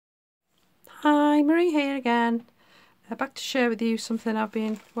Hi, Marie here again. Back to share with you something I've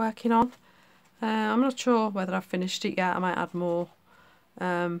been working on. I'm not sure whether I've finished it yet. I might add more,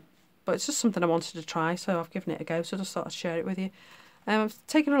 but it's just something I wanted to try, so I've given it a go, so I just thought I'd share it with you. I've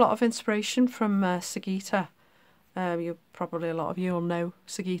taken a lot of inspiration from Sagita. Probably a lot of you will know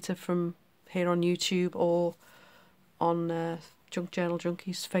Sagita from here on YouTube or on Junk Journal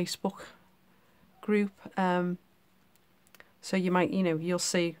Junkies Facebook group. So you might, you'll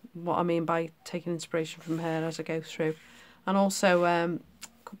see what I mean by taking inspiration from her as I go through. And also a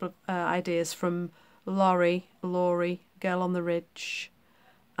couple of ideas from Laurie, Girl on the Ridge,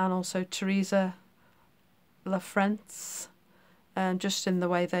 and also Teresa LaFrance. Just in the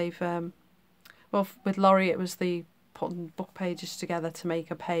way they've, well, with Laurie it was the putting book pages together to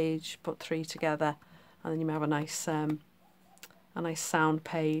make a page, put 3 together, and then you may have a nice sound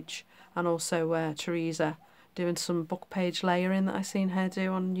page. And also Teresa doing some book page layering that I've seen her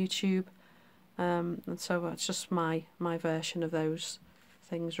do on YouTube, and so it's just my version of those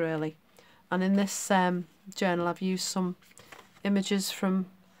things really. And in this journal I've used some images from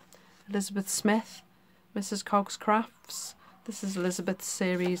Elizabeth Smith, Mrs. Cogg's Crafts. This is Elizabeth's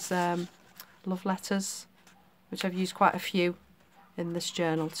series Love Letters, which I've used quite a few in this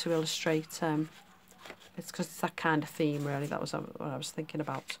journal to illustrate. It's because it's that kind of theme really. That was what I was thinking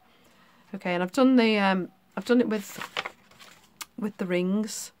about. Okay, and I've done it with the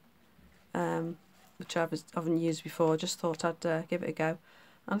rings, which I haven't used before. Just thought I'd give it a go.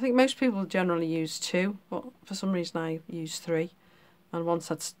 And I think most people generally use 2, but for some reason I used 3. And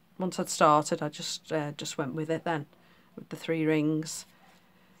once I'd started, I just went with it then, with the 3 rings.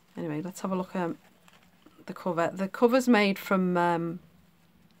 Anyway, let's have a look at the cover. The cover's made from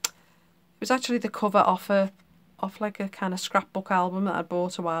it was actually the cover off like a kind of scrapbook album that I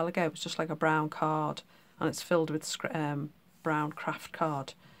bought a while ago. It was just like a brown card, and it's filled with brown craft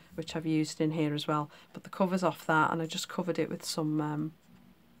card, which I've used in here as well. But the cover's off that, and I just covered it with some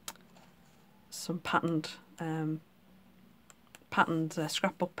patterned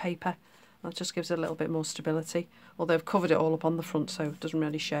scrapbook paper. That just gives it a little bit more stability. Although I've covered it all up on the front, so it doesn't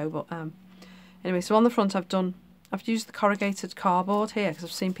really show. But anyway, so on the front I've used the corrugated cardboard here because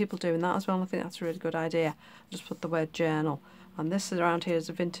I've seen people doing that as well, and I think that's a really good idea. I just put the word journal, and this around here is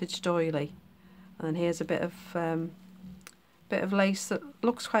a vintage doily, and then here's a bit of lace that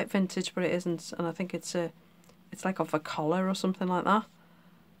looks quite vintage but it isn't, and I think it's like off a collar or something like that.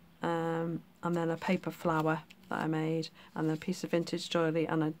 And then a paper flower that I made, and then a piece of vintage doily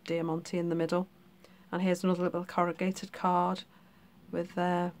and a diamante in the middle. And here's another little corrugated card with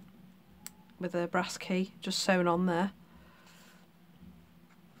a brass key just sewn on there.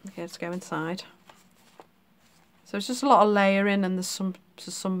 Okay, let's go inside. So it's just a lot of layering, and there's some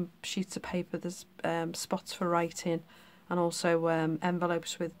sheets of paper. There's spots for writing, and also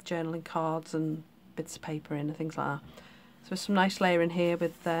envelopes with journaling cards and bits of paper in and things like that. So there's some nice layering here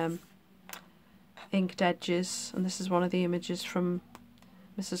with inked edges, and this is one of the images from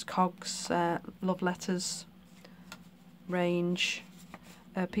Mrs. Cogg's Love Letters range.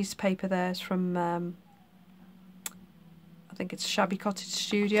 A piece of paper there is from I think it's Shabby Cottage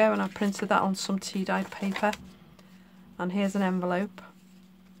Studio, and I printed that on some tea-dyed paper. And here's an envelope.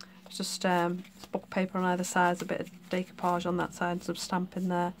 It's just book paper on either side, there's a bit of decoupage on that side, some stamping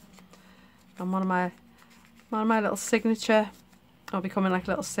there. And one of my little signature, or becoming like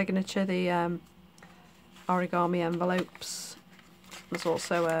a little signature, the origami envelopes. There's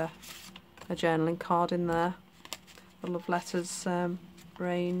also a journaling card in there, the Love Letters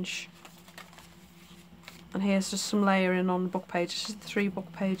range. And here's just some layering on the book pages, just 3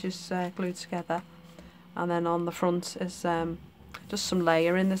 book pages glued together. And then on the front is just some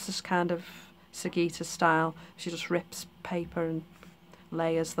layering. This is kind of Sagita style. She just rips paper and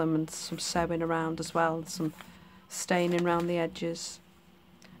layers them, and some sewing around as well, and some staining around the edges.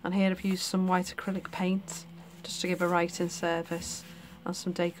 And here I've used some white acrylic paint just to give a writing surface, and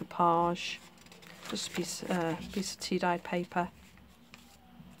some decoupage, just a piece of tea-dyed paper.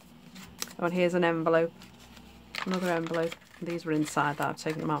 Oh, and here's an envelope, another envelope. These were inside that, I've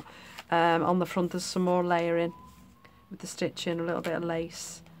taken them out. On the front there's some more layering with the stitching, a little bit of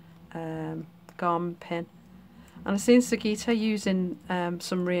lace, garment pin. And I've seen Sagita using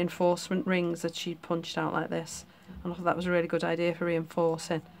some reinforcement rings that she'd punched out like this, and I thought that was a really good idea for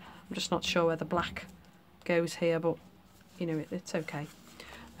reinforcing. I'm just not sure where the black goes here, but it's okay.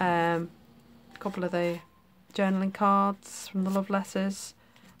 A couple of the journaling cards from the Love Letters,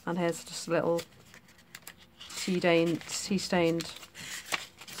 and here's just a little tea-stained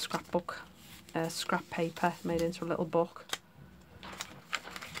scrapbook, scrap paper made into a little book.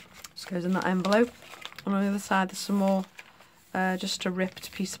 Just goes in that envelope. And on the other side there's some more just a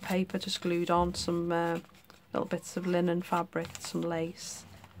ripped piece of paper, just glued on, some little bits of linen fabric, some lace.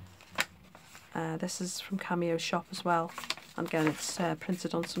 This is from Cameo Shop as well, and again it's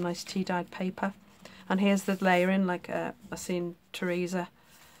printed on some nice tea-dyed paper. And here's the layering, like I've seen Teresa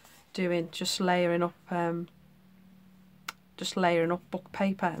doing, just layering up book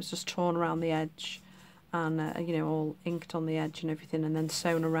paper. It was just torn around the edge, and you know, all inked on the edge and everything, and then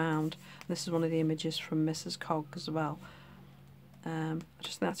sewn around. And this is one of the images from Mrs. Cog as well. I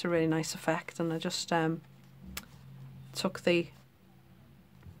just think that's a really nice effect, and I just took the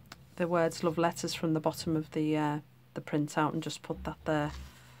words "love letters" from the bottom of the print out and just put that there.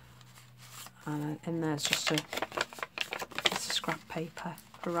 And in there it's just a scrap paper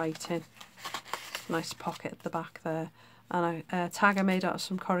for writing. Nice pocket at the back there, and a tag I made out of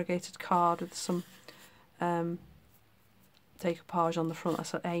some corrugated card with some decoupage on the front.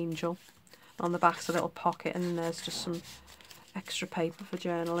 That's an angel. On the back's a little pocket, and then there's just some extra paper for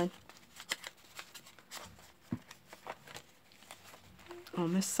journaling.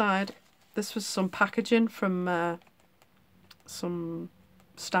 On this side, this was some packaging from some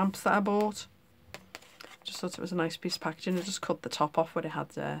stamps that I bought. Just thought it was a nice piece of packaging. I just cut the top off where it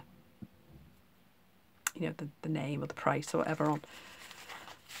had you know, the name or the price or whatever on.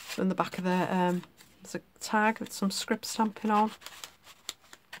 So in the back of there, there's a tag with some script stamping on.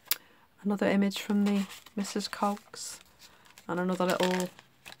 Another image from the Mrs. Cogs, and another little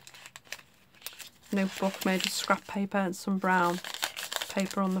notebook made of scrap paper and some brown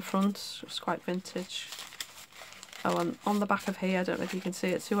paper on the front. It was quite vintage. Oh, and on the back of here, I don't know if you can see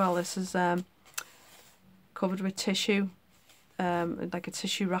it too well, this is covered with tissue, like a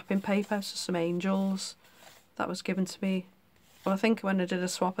tissue wrapping paper, so some angels. That was given to me, well, I think when I did a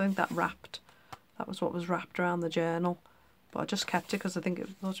swap, I think that was what was wrapped around the journal. But I just kept it because I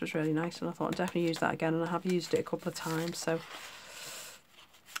thought it was really nice, and I thought I'd definitely use that again, and I have used it a couple of times, so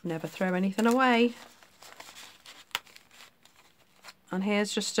never throw anything away. And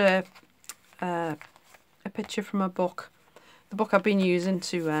here's just a picture from a book. The book I've been using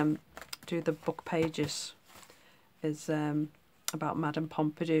to do the book pages is about Madame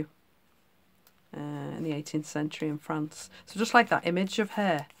Pompadour in the 18th century in France. So just like that image of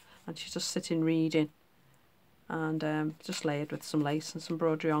her, and she's just sitting reading, and just layered with some lace and some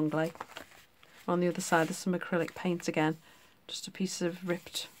broderie anglais. On the other side there's some acrylic paint again, just a piece of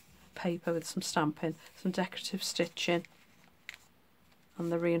ripped paper with some stamping, some decorative stitching,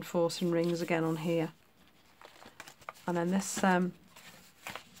 and the reinforcing rings again on here. And then this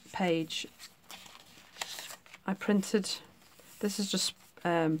page I printed, this is just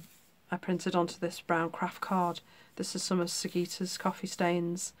I printed onto this brown craft card. This is some of Sagita's coffee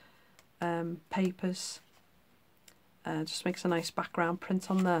stains papers. Just makes a nice background print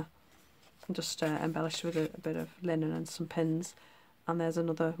on there, and just embellished with a bit of linen and some pins. And there's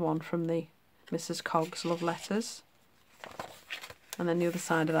another one from the Mrs. Cog's love letters, and then the other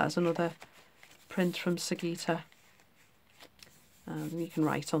side of that is another print from Sagita. You can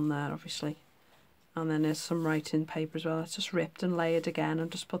write on there obviously, and then there's some writing paper as well. It's just ripped and layered again,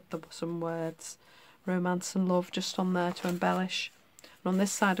 and just put some words, romance and love, just on there to embellish. And on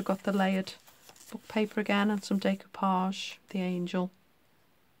this side I've got the layered book paper again, and some decoupage, the angel,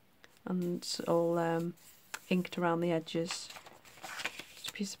 and it's all inked around the edges. Just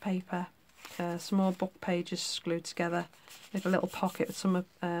a piece of paper, some more book pages glued together, like a little pocket with some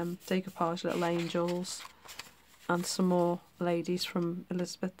decoupage, little angels, and some more ladies from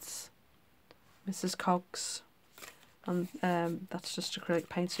Elizabeth's, Mrs. Cog's, and that's just acrylic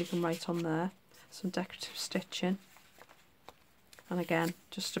paint, so you can write on there. Some decorative stitching, and again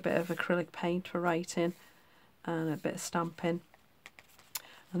just a bit of acrylic paint for writing, and a bit of stamping.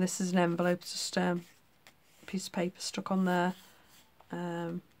 And this is an envelope, just a piece of paper stuck on there,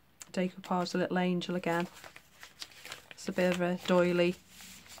 decoupage, a little angel again. It's a bit of a doily.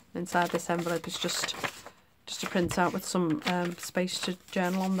 Inside this envelope is just a printout with some space to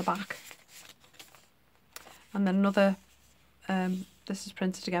journal on the back. And then another, this is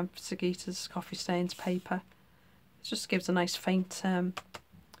printed again for Sagita's coffee stains paper. It just gives a nice faint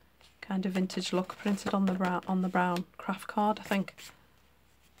kind of vintage look, printed on the brown craft card, I think.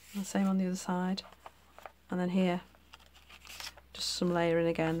 And the same on the other side. And then here, just some layering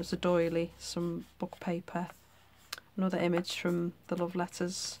again. There's a doily, some book paper, another image from the love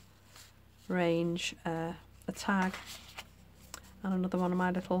letters range, a tag, and another one of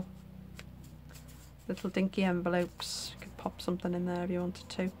my little dinky envelopes. You could pop something in there if you wanted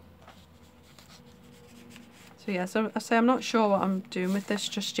to. So yeah, so I say I'm not sure what I'm doing with this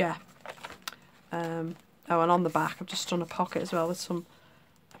just yet. Oh, and on the back I've just done a pocket as well with some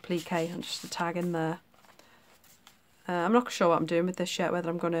applique and just a tag in there. I'm not sure what I'm doing with this yet, whether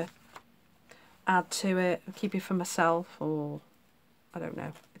I'm going to add to it, or keep it for myself, or I don't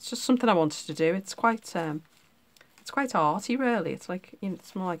know. It's just something I wanted to do. It's quite arty, really. It's like, you know,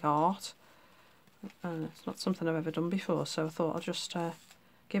 it's more like art. It's not something I've ever done before, so I thought I'll just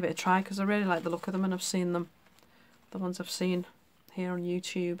give it a try, because I really like the look of them, and I've seen them, the ones I've seen here on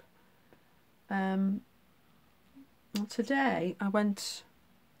YouTube. Well, today I went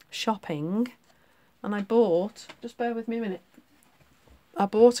shopping and I bought, just bear with me a minute, I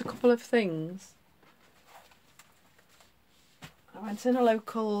bought a couple of things. I went in a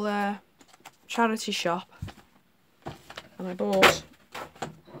local charity shop and I bought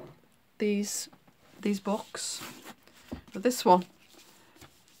these books. But this one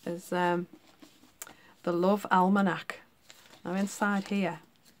is the Love Almanac. Now inside here,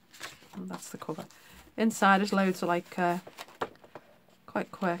 and that's the cover, inside is loads of like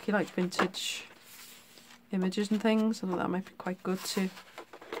quite quirky, like vintage images and things. I thought that might be quite good too.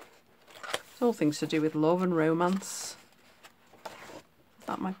 It's all things to do with love and romance.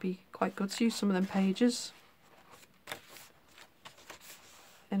 That might be quite good to use some of them pages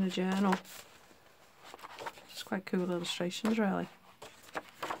in a journal. Just quite cool illustrations, really.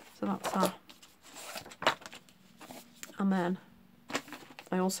 So that's that. And then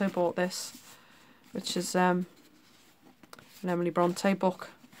I also bought this, which is an Emily Bronte book.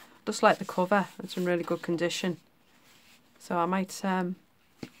 Just like the cover, it's in really good condition. So I might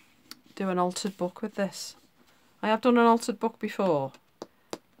do an altered book with this. I have done an altered book before,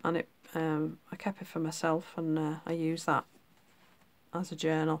 and it I kept it for myself, and I use that as a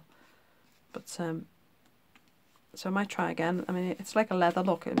journal. But so I might try again. I mean, it's like a leather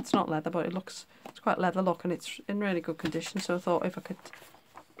look. It's not leather, but it's quite leather look, and it's in really good condition. So I thought if I could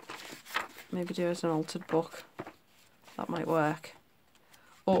maybe do it as an altered book, that might work.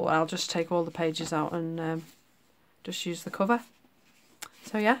 Or I'll just take all the pages out and just use the cover.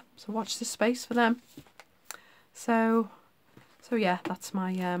 So yeah, so watch this space for them. So yeah, that's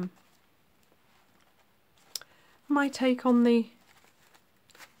my my take on the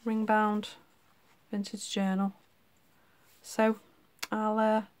ring bound vintage journal. So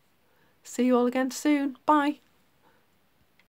I'll see you all again soon. Bye.